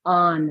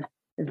beyond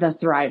the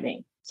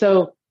thriving.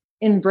 So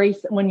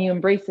when you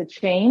embrace the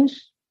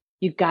change,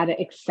 you've got to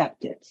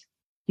accept it.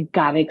 You've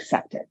got to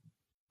accept it.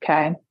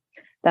 Okay.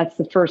 That's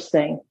the first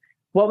thing.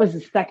 What was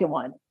the second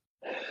one?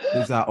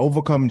 Is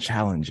overcome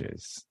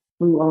challenges.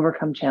 We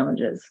overcome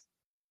challenges.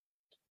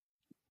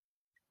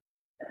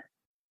 I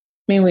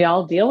mean, we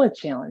all deal with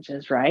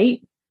challenges,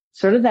 right?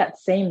 Sort of that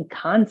same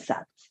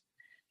concept.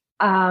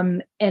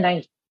 And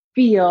I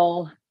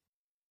feel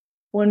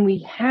when we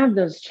have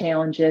those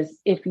challenges,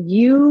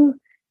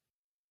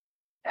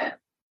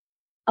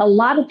 a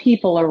lot of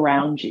people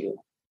around you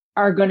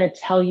are going to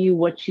tell you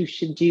what you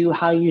should do,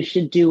 how you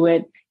should do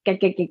it.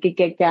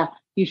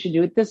 You should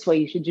do it this way.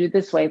 You should do it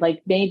this way.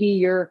 Like, maybe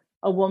you're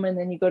a woman,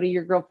 then you go to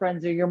your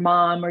girlfriends or your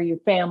mom or your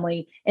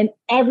family, and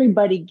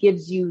everybody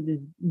gives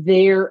you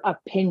their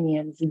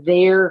opinions,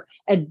 their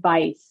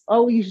advice.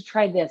 Oh, you should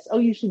try this. Oh,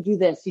 you should do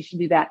this. You should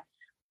do that.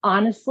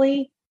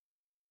 Honestly,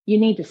 you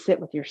need to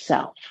sit with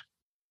yourself.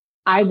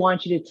 I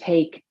want you to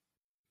take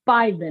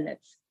 5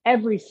 minutes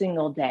every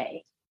single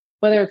day,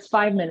 whether it's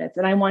 5 minutes,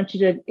 and I want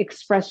you to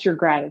express your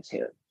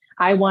gratitude.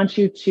 I want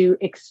you to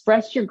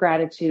express your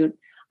gratitude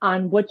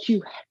on what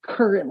you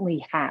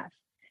currently have.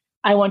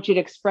 I want you to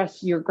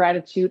express your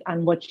gratitude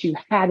on what you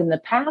had in the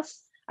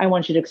past. I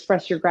want you to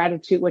express your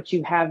gratitude, what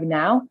you have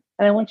now.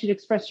 And I want you to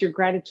express your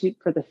gratitude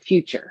for the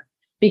future.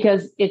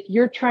 Because if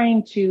you're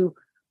trying to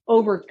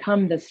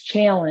overcome this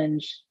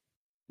challenge,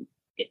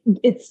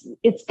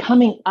 it's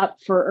coming up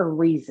for a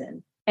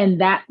reason.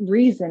 And that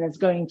reason is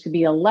going to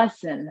be a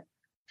lesson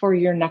for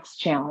your next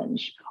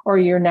challenge or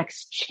your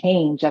next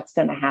change that's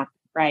going to happen,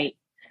 right?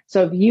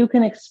 So if you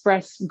can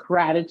express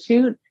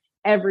gratitude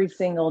every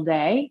single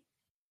day,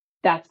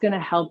 that's going to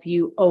help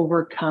you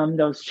overcome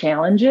those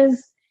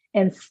challenges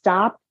and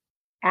stop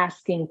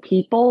asking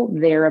people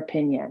their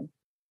opinion,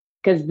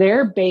 because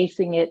they're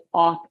basing it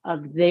off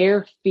of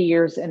their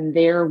fears and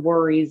their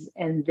worries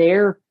and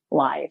their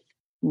life,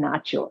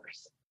 not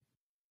yours.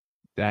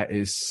 That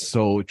is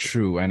so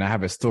true. And I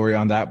have a story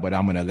on that, but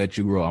I'm going to let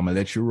you roll. I'm going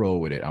to let you roll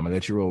with it.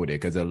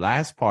 Because the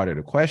last part of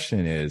the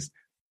question is,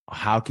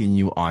 how can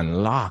you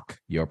unlock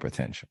your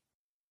potential?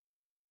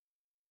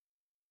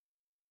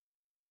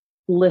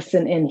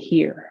 Listen and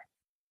hear.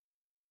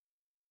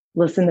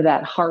 Listen to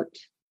that heart.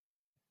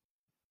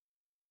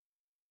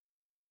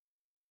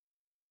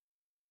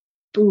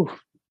 Ooh.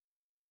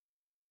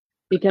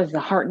 Because the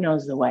heart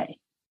knows the way.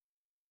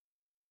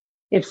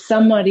 If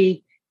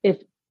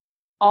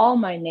all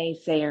my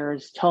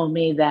naysayers told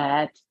me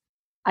that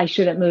I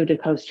shouldn't move to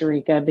Costa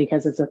Rica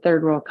because it's a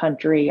third world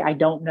country, I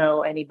don't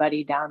know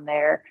anybody down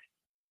there.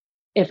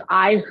 If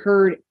I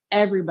heard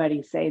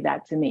everybody say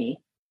that to me,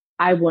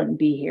 I wouldn't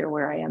be here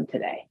where I am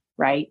today,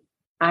 right?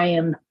 I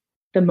am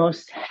the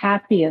most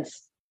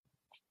happiest,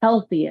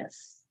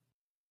 healthiest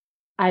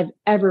I've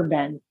ever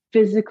been,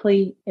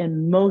 physically,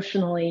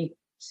 emotionally,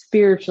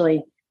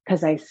 spiritually,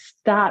 because I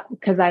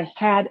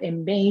had a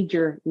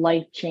major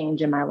life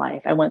change in my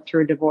life. I went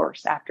through a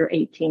divorce after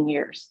 18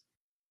 years,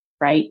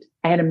 right?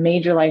 I had a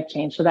major life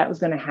change. So that was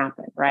going to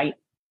happen, right?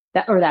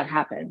 That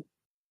happened.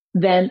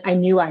 Then I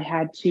knew I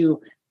had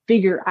to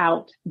figure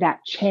out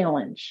that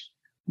challenge.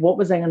 What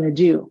was I going to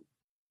do?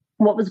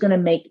 What was going to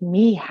make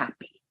me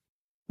happy?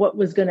 What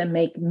was going to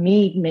make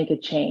me make a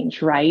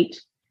change, right?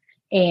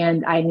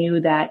 And I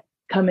knew that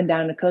coming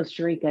down to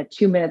Costa Rica,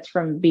 2 minutes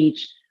from the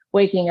beach,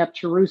 waking up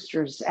to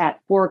roosters at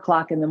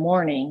 4:00 in the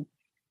morning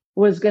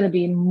was going to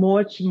be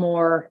much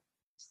more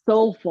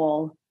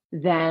soulful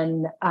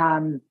than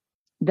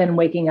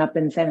waking up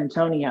in San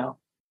Antonio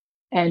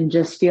and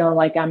just feeling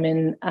like I'm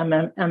in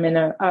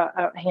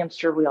a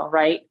hamster wheel,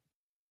 right?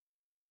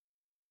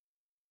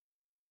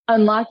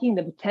 Unlocking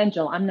the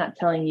potential. I'm not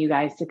telling you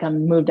guys to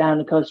come move down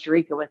to Costa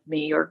Rica with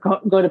me or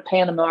go to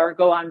Panama or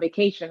go on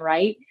vacation,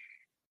 right?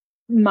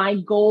 My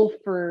goal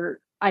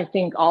for, I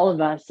think, all of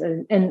us,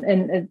 and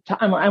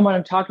I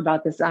want to talk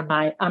about this on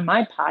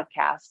my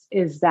podcast,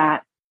 is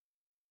that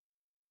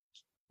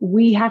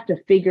we have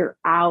to figure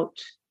out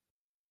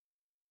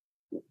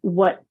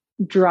what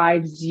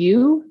drives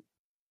you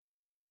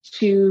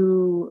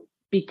to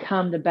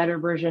become the better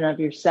version of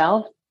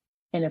yourself.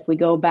 And if we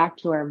go back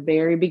to our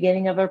very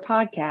beginning of our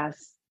podcast,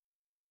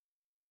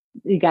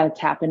 you got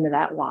to tap into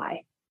that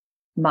why.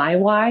 My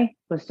why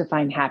was to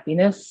find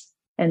happiness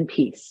and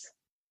peace.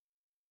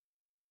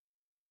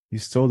 You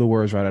stole the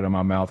words right out of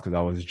my mouth, because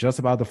I was just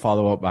about to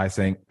follow up by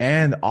saying,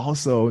 and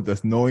also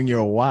just knowing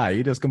your why.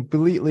 You just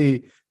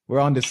completely,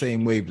 we're on the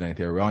same wavelength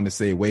here.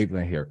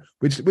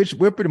 Which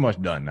we're pretty much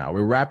done now.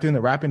 We're wrapping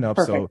up.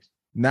 Perfect. So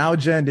now,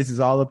 Jen, this is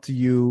all up to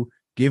you.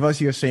 Give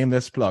us your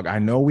shameless plug. I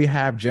know we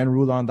have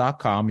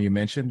jenrulon.com. You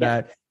mentioned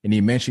that, and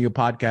you mentioned your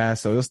podcast.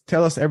 So just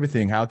tell us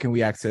everything. How can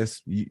we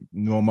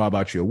know more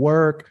about your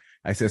work,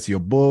 access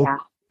your book,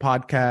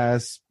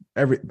 podcast,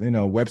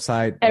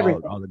 website,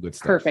 all the good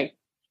stuff. Perfect.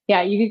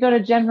 Yeah, you can go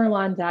to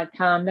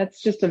jenrulon.com. That's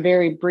just a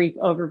very brief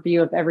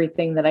overview of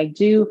everything that I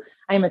do.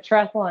 I'm a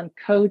triathlon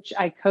coach.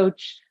 I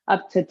coach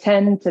up to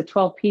 10 to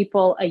 12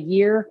 people a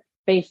year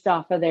based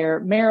off of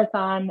their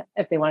marathon.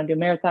 If they want to do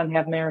marathon,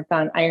 half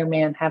marathon,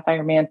 Ironman, half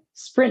Ironman,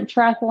 sprint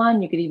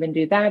triathlon, you could even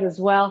do that as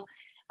well.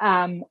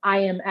 I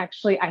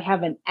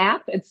have an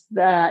app.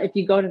 If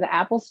you go to the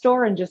Apple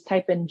store and just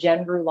type in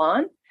Jen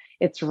Rulon,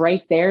 it's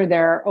right there.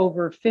 There are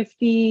over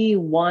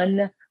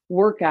 51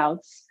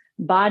 workouts,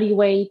 body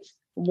weight,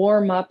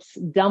 warm-ups,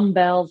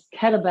 dumbbells,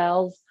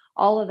 kettlebells,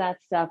 all of that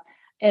stuff.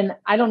 And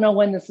I don't know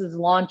when this is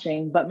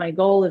launching, but my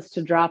goal is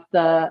to drop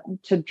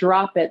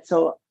it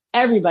so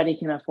everybody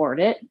can afford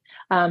it,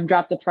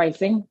 drop the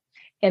pricing.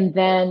 And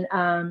then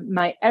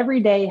my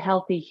Everyday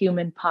Healthy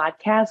Human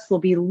podcast will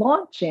be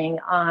launching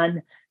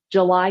on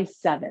July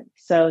 7th.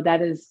 So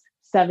that is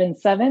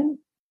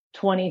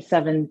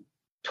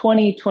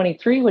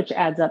 7/7/2023, which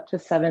adds up to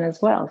 7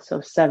 as well.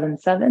 So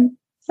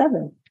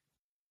 777.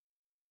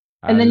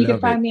 And then you can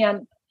find me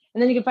on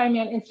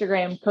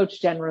Instagram, Coach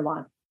Jen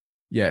Rulon.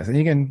 Yes, and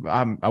you can.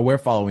 We're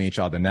following each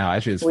other now.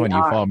 Actually, it's funny.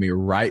 You followed me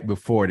right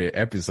before the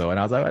episode, and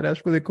I was like, "Oh,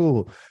 that's really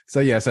cool."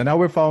 So so now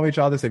we're following each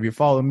other. So if you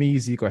follow me,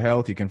 Zico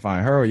Health, you can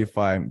find her. Or you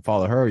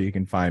follow her, you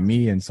can find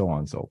me, and so on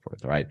and so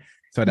forth. Right.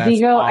 So that's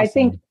Zico,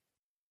 awesome.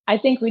 I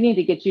think we need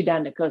to get you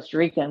down to Costa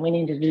Rica, and we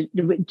need to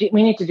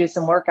do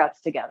some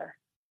workouts together.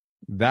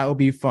 That would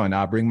be fun.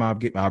 I'll bring my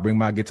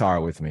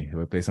guitar with me.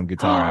 We'll play some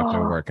guitar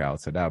after a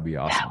workout. So that would be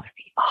awesome. That would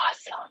be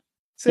awesome.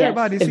 So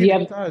everybody sees the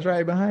guitars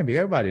right behind me.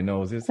 Everybody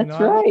knows this. That's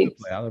right.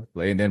 I love to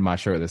play. And then my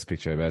shirtless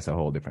picture, that's a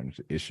whole different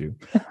issue.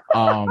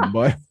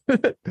 But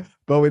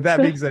with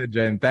that being said,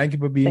 Jen, thank you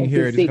for being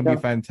here. It's going to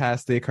be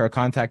fantastic. Her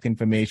contact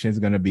information is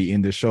going to be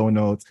in the show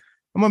notes.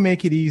 I'm going to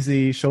make it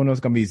easy. Show notes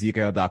going to be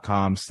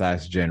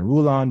ezekiel.com/Jen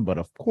Rulon. But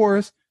of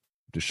course,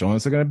 the show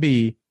notes are going to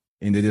be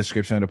in the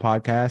description of the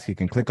podcast. You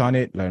can click on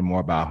it, learn more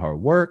about her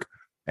work,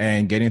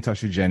 and get in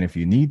touch with Jen if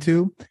you need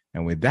to.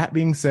 And with that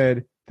being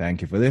said,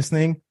 thank you for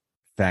listening.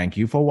 Thank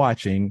you for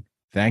watching.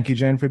 Thank you,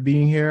 Jen, for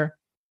being here.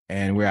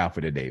 And we're out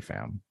for the day,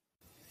 fam.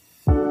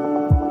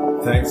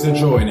 Thanks for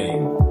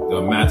joining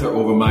the Matter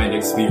Over Mind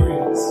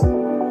experience.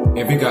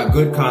 If you got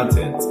good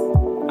content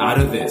out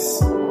of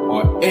this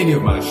or any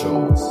of my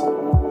shows,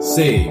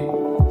 save,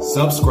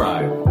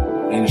 subscribe,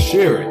 and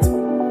share it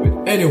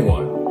with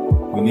anyone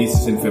who needs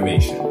this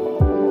information.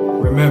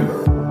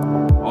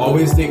 Remember,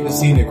 always take the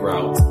scenic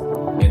route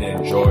and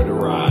enjoy the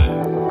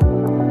ride.